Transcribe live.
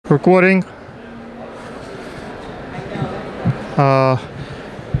Recording.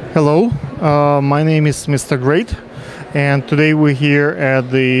 Hello, my name is Mr. Great, and today we're here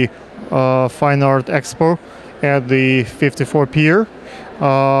at the Fine Art Expo at the 54 Pier.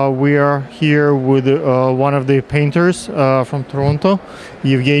 We are here with one of the painters from Toronto,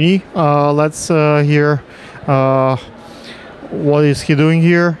 Evgeny. Let's hear what is he doing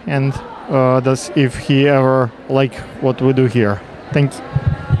here, and if he ever like what we do here. Thank you.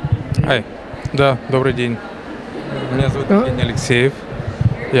 Ай, да, добрый день. Меня зовут Евгений Алексеев.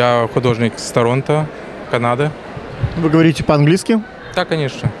 Я художник с Торонто, Канада. Вы говорите по-английски? Да,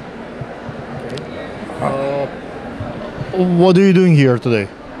 конечно. What are you doing here today?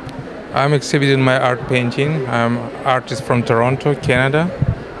 I'm exhibiting my art painting. I'm an artist from Toronto, Canada.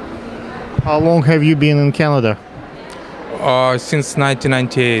 How long have you been in Canada? Since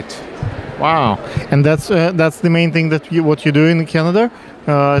 1998. Wow, and that's the main thing that what you do in Canada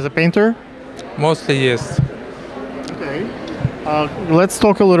as a painter. Mostly, yes. Okay. Let's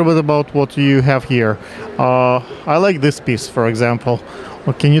talk a little bit about what you have here. I like this piece, for example.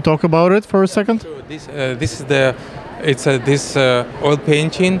 Can you talk about it for a second? This is this oil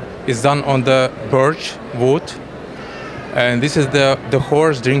painting is done on the birch wood, and this is the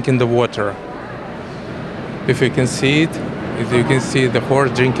horse drinking the water. If you can see it, you can see the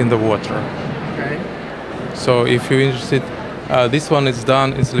horse drinking the water. Okay. So if you're interested, this one is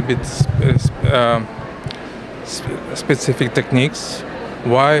done. It's a little bit specific techniques.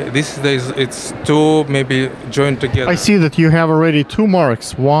 Why this is it's two maybe joined together. I see that you have already two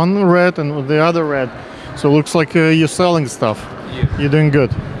marks, one red and the other red. So it looks like you're selling stuff. Yes. You're doing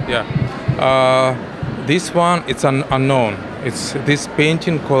good. Yeah. This one it's an unknown. It's this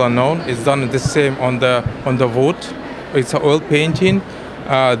painting called unknown. It's done the same on the wood. It's an oil painting.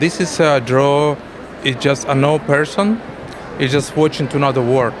 This is a draw. It's just a no person. It's just watching to another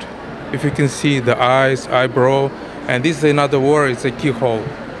world. If you can see the eyes, eyebrow, and this is another world. It's a keyhole.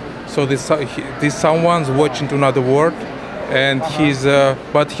 So this someone's watching to another world, and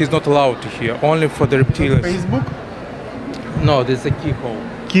but he's not allowed to hear. Only for the reptiles. Facebook? No, this is a keyhole.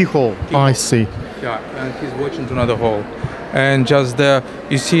 Keyhole. I see. Yeah, and he's watching to another hole. And just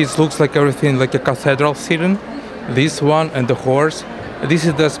you see, it looks like everything like a cathedral sitting. This one and the horse. This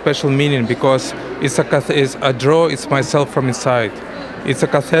is the special meaning because it's a draw. It's myself from inside. It's a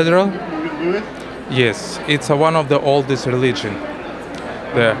cathedral. You do it? Yes, it's one of the oldest religion.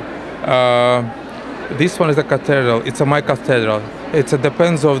 There. This one is a cathedral. It's my cathedral. It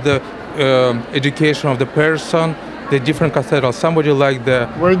depends of the education of the person. The different cathedrals. Somebody like the.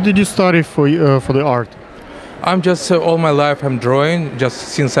 Where did you study for the art? I'm just all my life I'm drawing just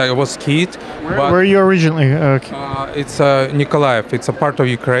since I was kid. Where are you originally? It's Nikolaev. It's a part of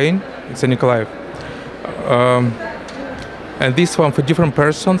Ukraine. It's a Nikolaev. And this one for different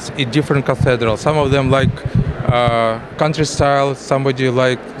persons in different cathedrals. Some of them like country style. Somebody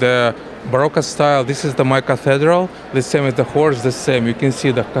like the Baroque style. This is my cathedral. The same as the horse. The same. You can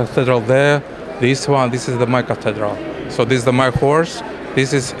see the cathedral there. This one. This is my cathedral. So this is my horse.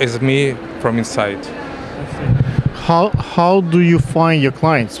 This is me from inside. How do you find your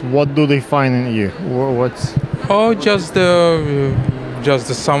clients? What do they find in you? What's? Oh,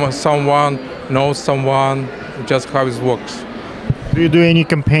 someone knows someone. Just how it works. Do you do any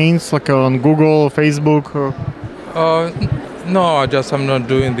campaigns like on Google or Facebook? Or? No, I'm not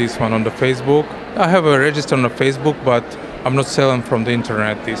doing this one on the Facebook. I have a register on the Facebook, but I'm not selling from the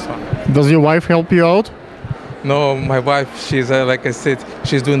internet this one. Does your wife help you out? No, my wife, she's like I said,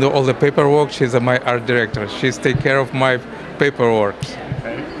 she's doing all the paperwork. She's my art director. She's take care of my paperwork.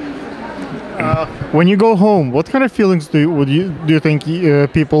 Okay. When you go home, what kind of feelings do you think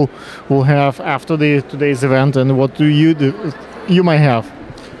people will have after today's event, and what do you might have?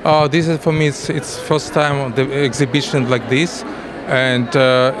 This is for me. It's first time on the exhibition like this, and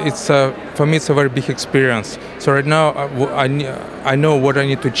for me it's a very big experience. So right now I know what I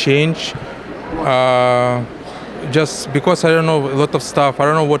need to change. Just because I don't know a lot of stuff, I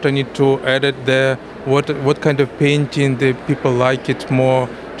don't know what I need to edit there, what kind of painting the people like it more,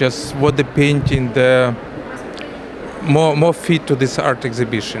 just what the painting the more fit to this art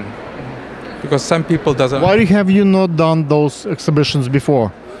exhibition. Because some people doesn't. Why have you not done those exhibitions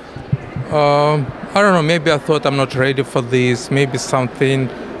before? I don't know. Maybe I thought I'm not ready for this. Maybe something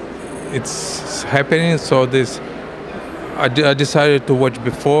it's happening. So I decided to watch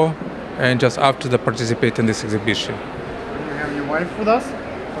before. And just after the participate in this exhibition. You have your wife with us?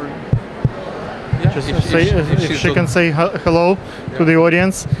 Or yeah, just if she can say hello to the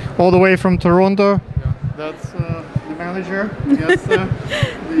audience, all the way from Toronto. Yeah. That's the manager. Yes.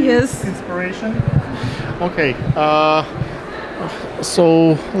 Yes. Inspiration. Okay.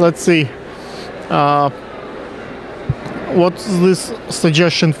 So let's see. What's this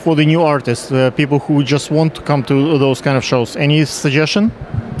suggestion for the new artists, people who just want to come to those kind of shows? Any suggestion?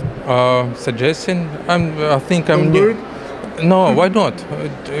 Suggestion? I think I'm Don't do new. No, why not?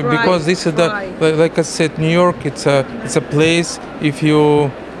 Because this is try. like I said, New York. It's a place. If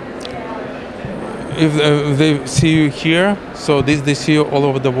they see you here, so they see you all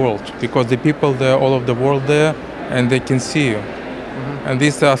over the world, because the people there all over the world there, and they can see you. And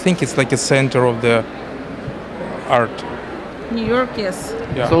this, I think, it's like a center of the art. New York, yes.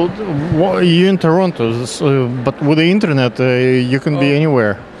 Yeah. So you're in Toronto, but with the internet, you can be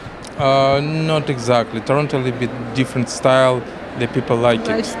anywhere. Not exactly. Toronto a little bit different style. The people like it.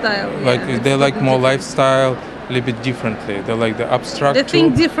 Lifestyle. Like yeah, they it's like totally more different. lifestyle, a little bit differently. They like the abstract. They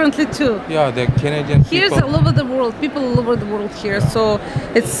think too. differently too. Yeah, the Canadian Here's people. all over the world, people all over the world here. So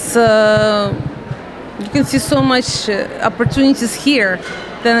it's you can see so much opportunities here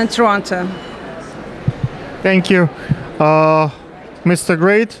than in Toronto. Thank you. Mr.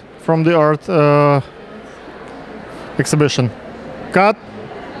 Great from the art exhibition. Cut.